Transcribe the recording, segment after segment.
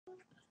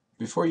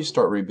Before you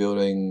start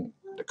rebuilding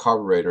the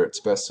carburetor, it's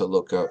best to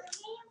look up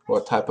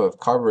what type of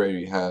carburetor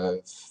you have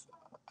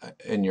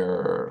in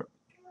your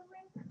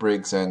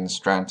Briggs and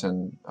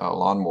Stratton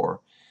lawnmower.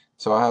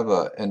 So I have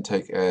a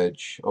intake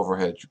edge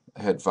overhead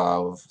head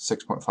valve,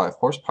 6.5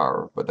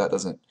 horsepower, but that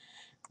doesn't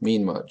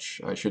mean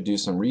much. I should do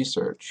some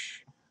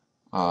research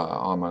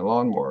on my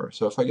lawnmower.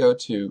 So if I go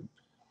to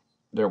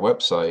their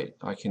website,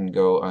 I can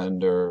go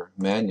under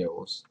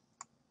manuals,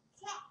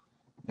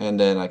 and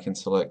then I can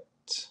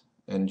select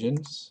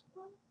engines.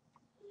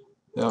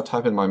 Then I'll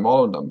type in my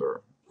model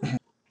number.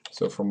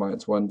 So for mine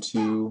it's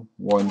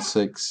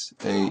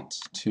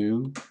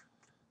 121682,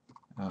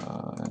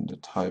 and the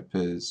type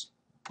is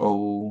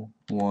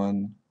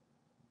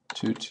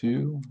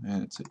 0122,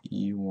 and it's an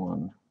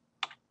E1.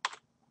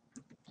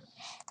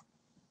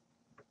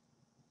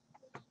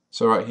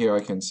 So right here I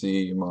can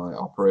see my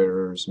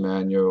operator's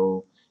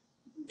manual,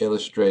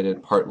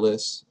 illustrated part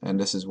list, and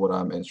this is what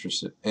I'm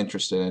interested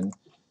in,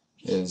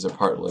 is a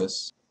part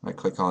list. I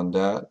click on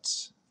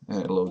that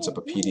and it loads up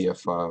a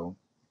PDF file.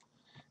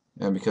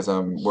 And because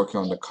I'm working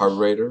on the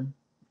carburetor,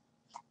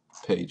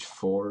 page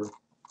 4,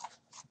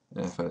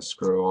 and if I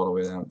scroll all the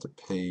way down to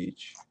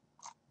page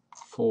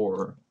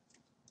 4,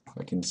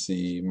 I can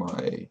see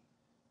my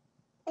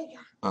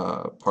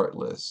part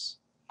list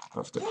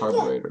of the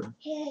carburetor.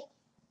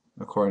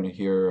 According to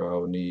here,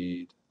 I'll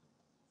need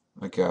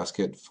a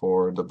gasket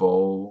for the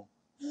bowl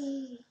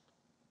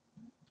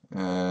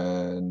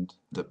and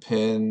the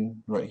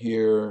pin right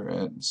here,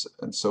 and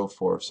so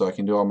forth. So I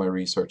can do all my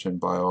research and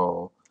buy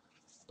all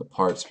the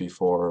parts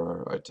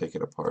before I take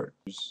it apart.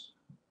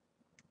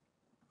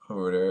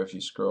 Over there, if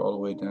you scroll all the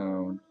way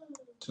down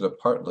to the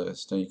part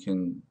list, then you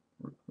can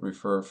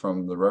refer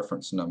from the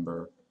reference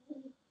number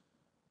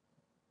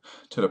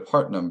to the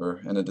part number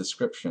and the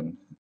description.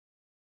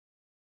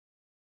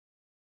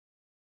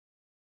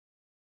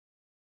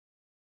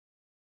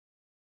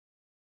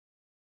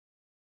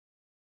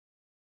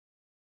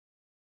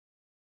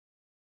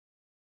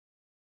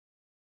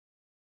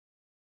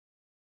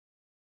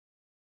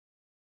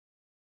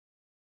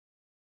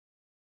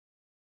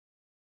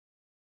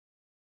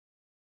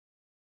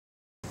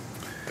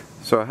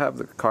 So I have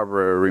the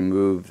carburetor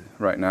removed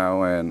right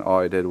now, and all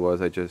I did was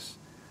I just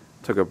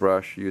took a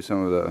brush, used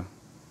some of the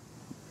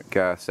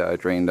gas that I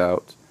drained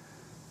out,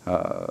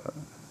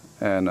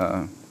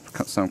 and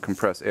some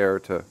compressed air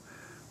to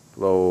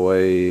blow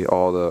away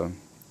all the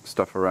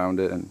stuff around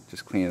it and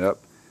just clean it up.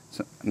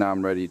 So now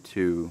I'm ready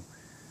to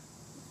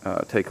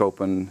take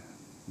open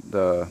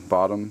the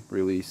bottom,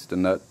 release the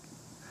nut.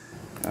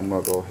 I'm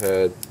going to go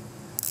ahead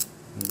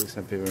and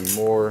loosen up even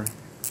more.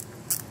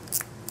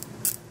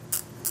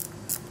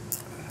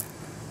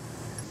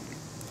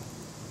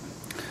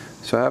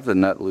 So I have the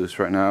nut loose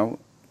right now.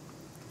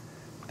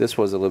 This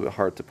was a little bit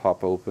hard to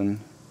pop open.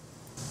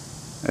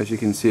 As you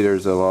can see,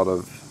 there's a lot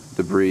of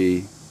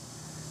debris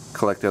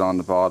collected on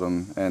the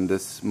bottom, and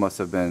this must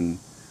have been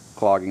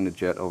clogging the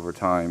jet over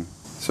time.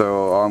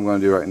 So all I'm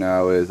going to do right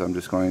now is I'm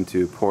just going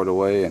to pour it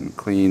away and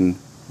clean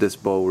this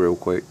bowl real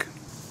quick.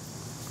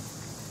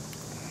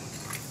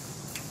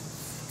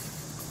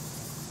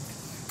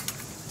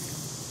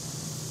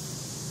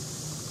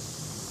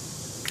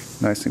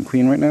 Nice and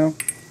clean right now.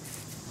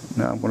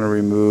 Now I'm going to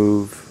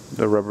remove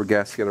the rubber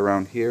gasket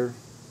around here.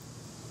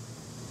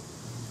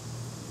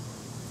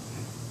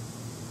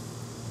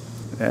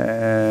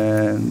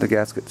 And the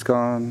gasket's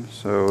gone.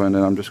 And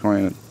then I'm just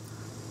going to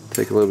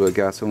take a little bit of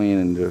gasoline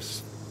and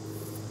just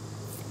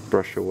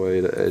brush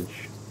away the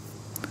edge.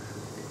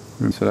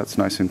 So that's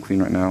nice and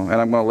clean right now. And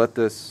I'm going to let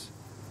this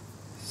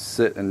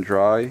sit and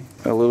dry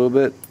a little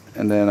bit,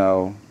 and then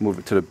I'll move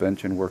it to the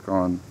bench and work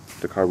on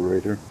the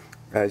carburetor.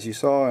 As you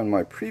saw in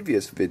my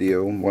previous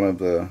video, one of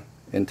the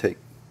intake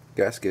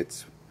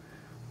gaskets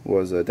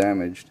was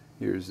damaged.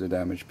 Here's the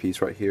damaged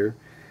piece right here,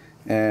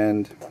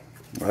 and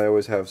I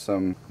always have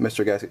some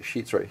Mr. Gasket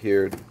sheets right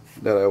here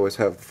that I always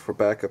have for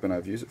backup, and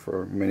I've used it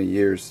for many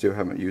years. Still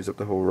haven't used up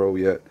the whole row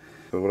yet.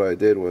 But what I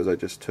did was I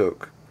just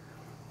took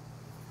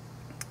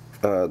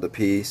the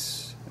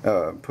piece,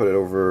 put it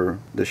over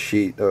the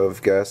sheet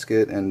of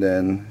gasket, and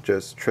then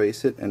just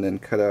trace it and then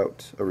cut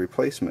out a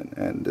replacement,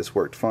 and this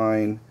worked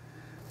fine.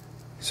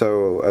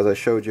 So as I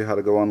showed you how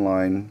to go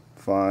online,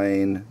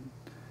 find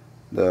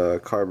the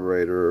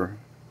carburetor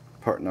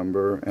part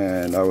number,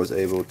 and I was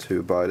able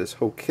to buy this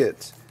whole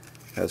kit.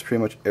 It has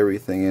pretty much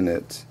everything in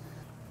it.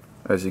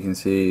 As you can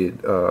see,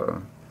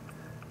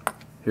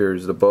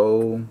 here's the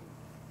bowl,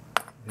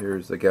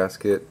 here's the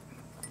gasket,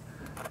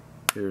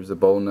 here's the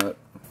bowl nut.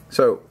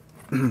 So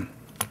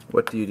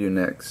what do you do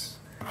next?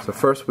 So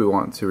first we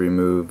want to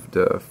remove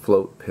the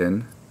float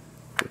pin,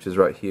 which is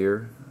right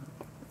here.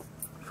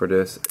 For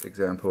this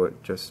example,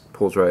 it just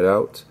pulls right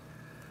out.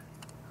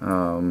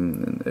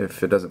 And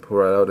if it doesn't pull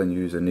right out, then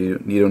you use a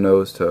needle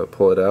nose to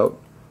pull it out.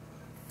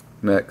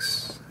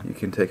 Next, you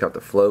can take out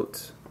the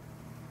float.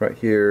 Right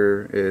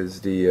here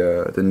is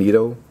the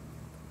needle.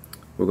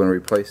 We're going to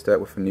replace that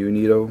with a new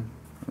needle.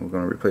 We're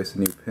going to replace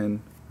the new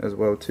pin as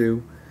well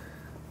too.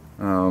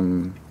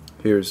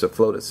 here's the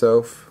float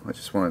itself. I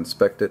just want to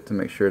inspect it to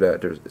make sure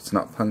that it's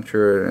not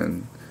punctured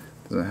and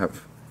doesn't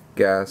have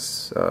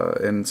gas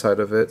inside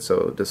of it,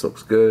 so this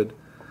looks good.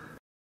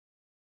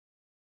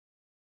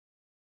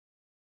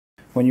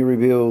 When you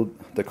rebuild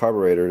the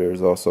carburetor,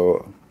 there's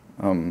also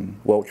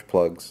welch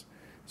plugs.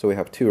 So we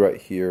have two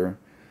right here.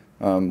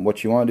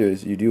 What you want to do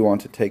is you do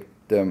want to take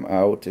them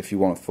out if you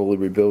want to fully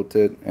rebuild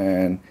it,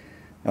 and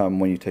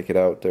when you take it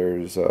out,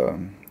 there's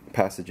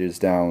passages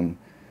down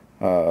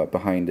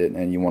behind it,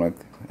 and you want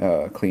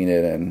to clean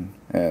it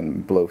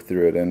and blow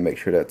through it and make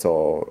sure that's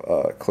all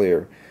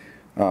clear.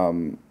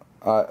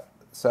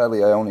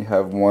 Sadly, I only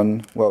have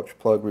one welch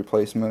plug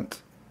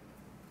replacement,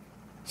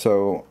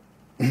 so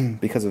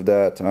because of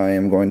that, I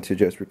am going to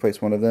just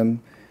replace one of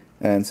them.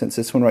 And since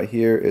this one right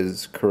here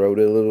is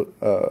corroded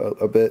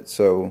a bit,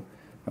 so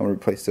I'm going to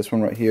replace this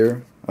one right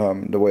here.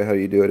 The way how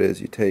you do it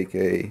is you take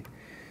a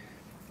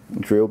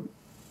drill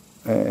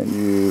and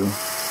you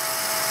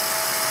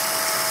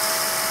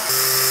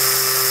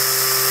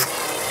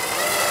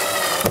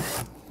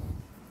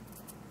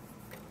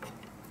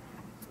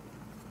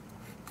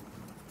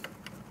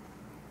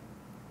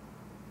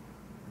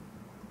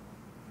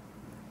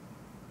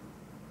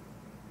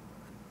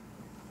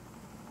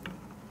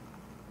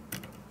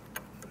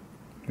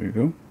there you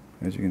go.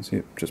 As you can see,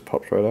 it just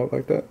pops right out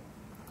like that.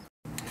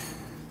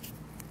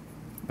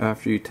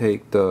 After you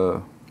take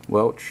the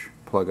welch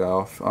plug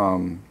off,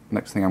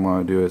 next thing I'm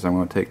going to do is I'm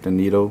going to take the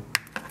needle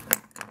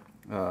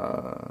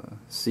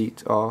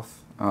seat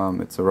off.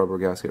 It's a rubber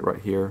gasket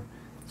right here.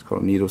 It's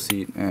called a needle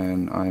seat,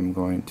 and I'm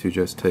going to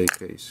just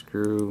take a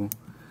screw,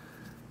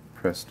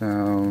 press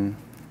down,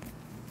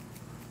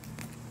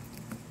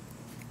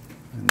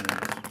 and then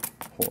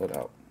just pull it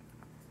out.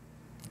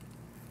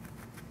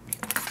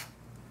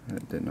 And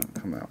it did not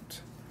come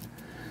out.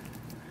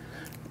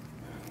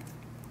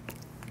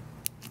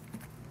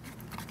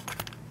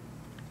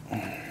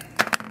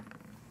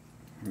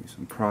 Use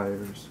some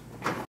pliers.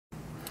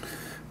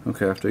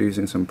 Okay, after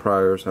using some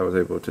pliers, I was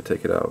able to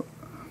take it out.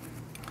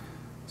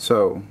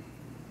 So,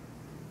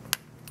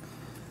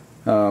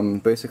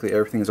 basically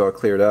everything is all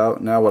cleared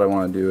out. Now what I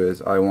want to do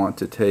is I want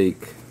to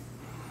take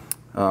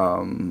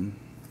some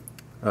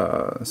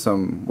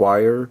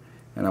wire,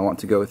 and I want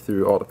to go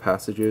through all the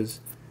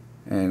passages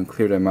and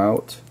clear them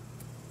out.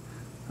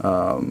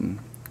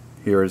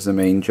 Here is the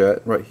main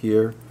jet right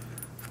here.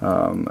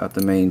 At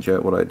the main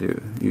jet, what I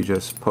do, you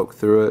just poke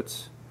through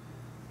it,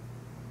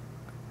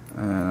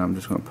 and I'm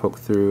just going to poke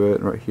through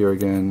it right here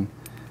again,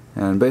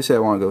 and basically I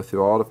want to go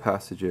through all the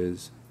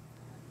passages,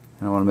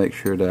 and I want to make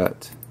sure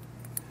that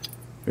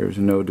there's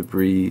no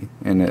debris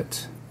in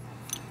it.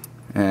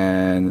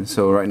 And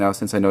so right now,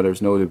 since I know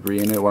there's no debris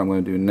in it, what I'm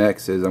going to do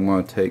next is I'm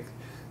going to take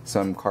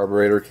some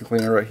carburetor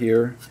cleaner right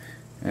here,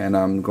 and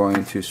I'm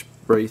going to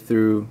spray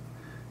through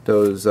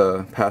those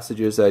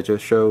passages that I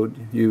just showed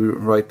you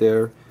right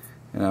there,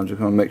 and I'm just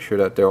going to make sure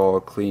that they're all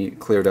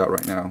cleared out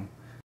right now.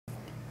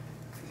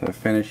 So I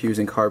finished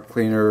using carb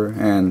cleaner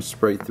and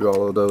sprayed through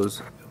all of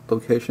those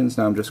locations.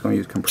 Now I'm just going to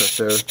use compressed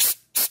air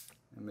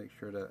and make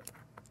sure that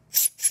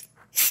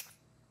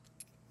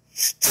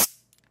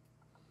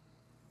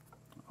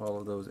all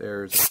of those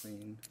areas are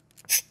clean.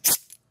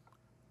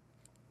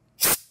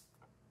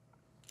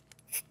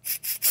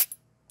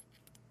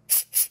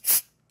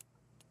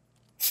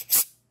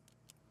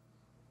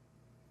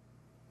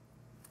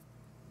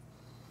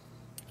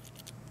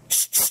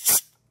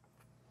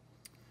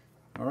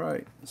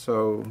 Alright,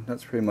 so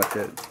that's pretty much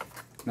it.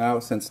 Now,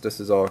 since this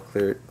is all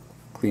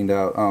cleaned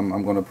out,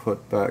 I'm going to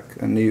put back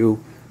a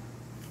new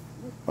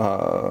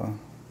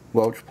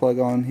welch plug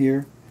on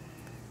here.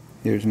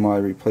 Here's my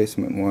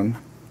replacement one.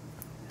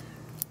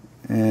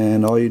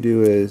 And all you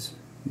do is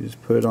you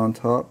just put it on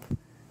top,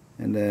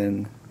 and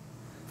then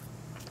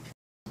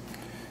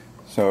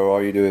so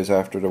all you do is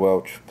after the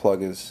welch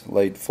plug is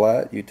laid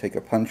flat, you take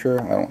a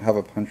puncher. I don't have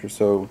a puncher,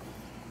 so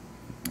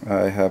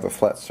I have a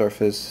flat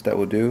surface that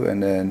will do,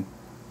 and then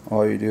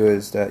all you do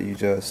is that you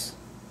just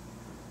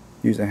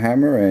use a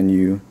hammer and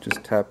you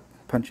just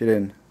punch it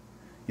in.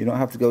 You don't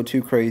have to go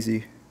too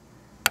crazy.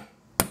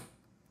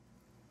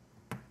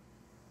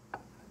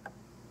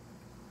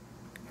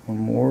 One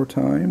more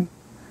time.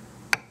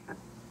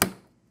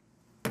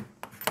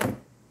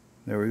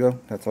 There we go.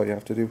 That's all you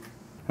have to do.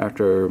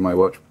 After my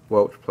welch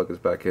plug is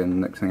back in, the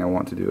next thing I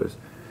want to do is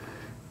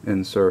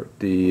insert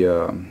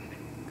the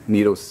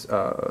needle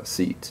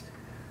seat.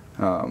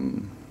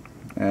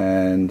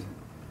 And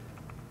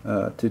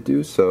to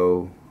do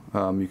so,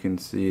 you can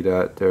see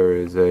that there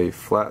is a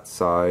flat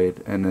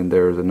side, and then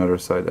there is another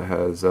side that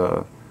has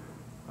a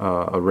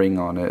ring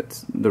on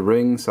it. The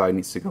ring side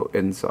needs to go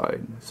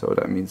inside, so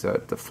that means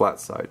that the flat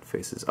side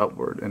faces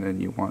upward, and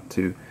then you want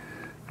to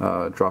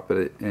drop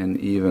it in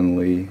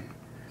evenly.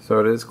 So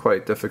it is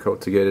quite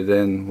difficult to get it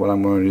in. What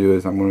I'm going to do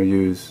is I'm going to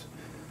use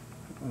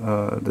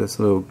this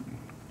little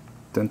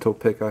dental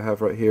pick I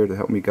have right here to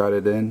help me guide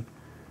it in.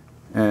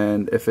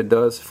 And if it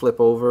does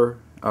flip over,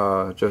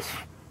 just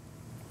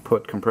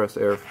put compressed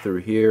air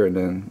through here, and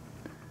then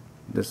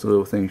this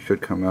little thing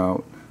should come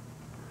out.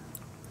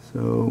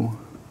 So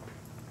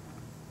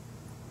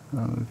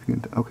If you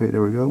can, okay,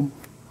 there we go.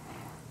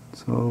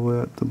 So all the way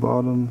at the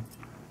bottom.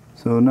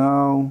 So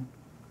now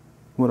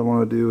what I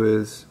want to do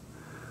is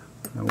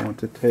I want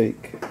to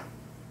take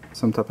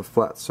some type of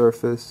flat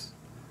surface,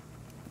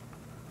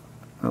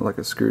 like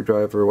a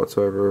screwdriver or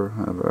whatsoever,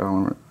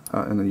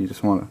 and then you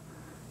just want to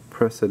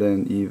press it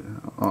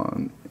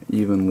in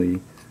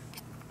evenly.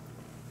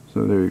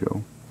 So there you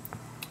go.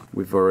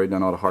 We've already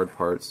done all the hard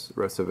parts.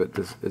 The rest of it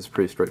is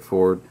pretty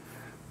straightforward.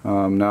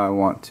 Now I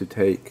want to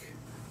take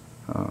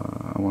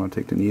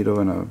the needle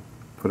and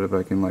put it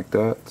back in like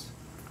that.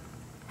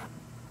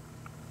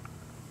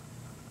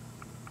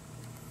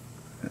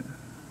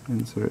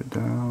 Insert it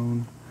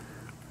down.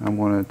 I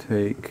want to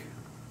take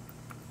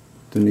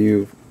the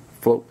new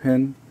float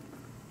pin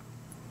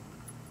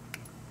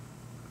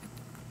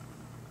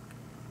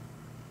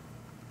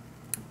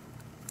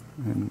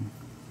and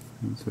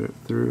insert it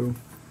through,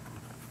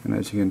 and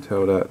as you can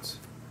tell, that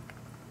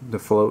the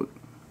float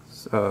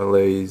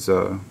lays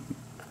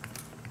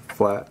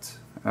flat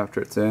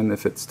after it's in.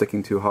 If it's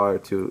sticking too high or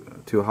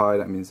too high,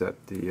 that means that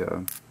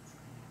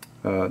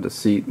the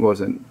seat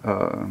wasn't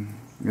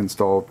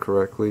installed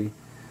correctly.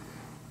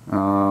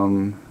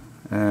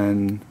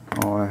 And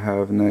all I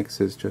have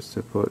next is just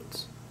to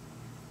put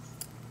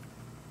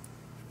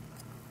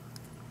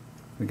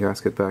the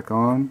gasket back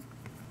on.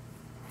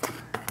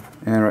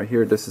 And right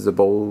here, this is a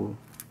bowl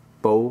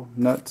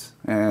nut,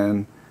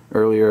 and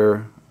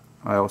earlier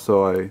I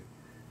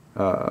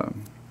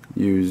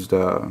used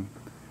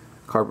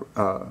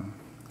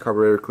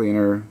carburetor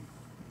cleaner.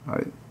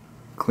 I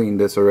cleaned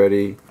this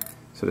already,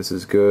 so this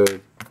is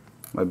good.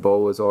 My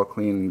bowl is all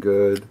clean and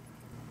good,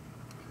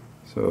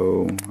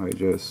 so I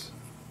just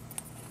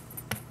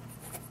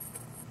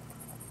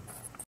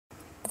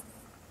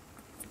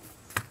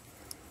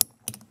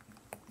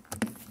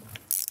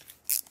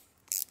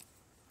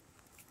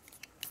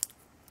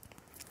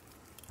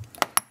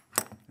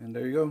and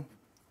there you go.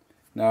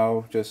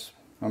 Now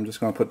I'm just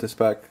going to put this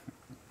back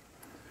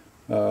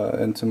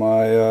into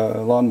my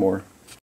lawnmower.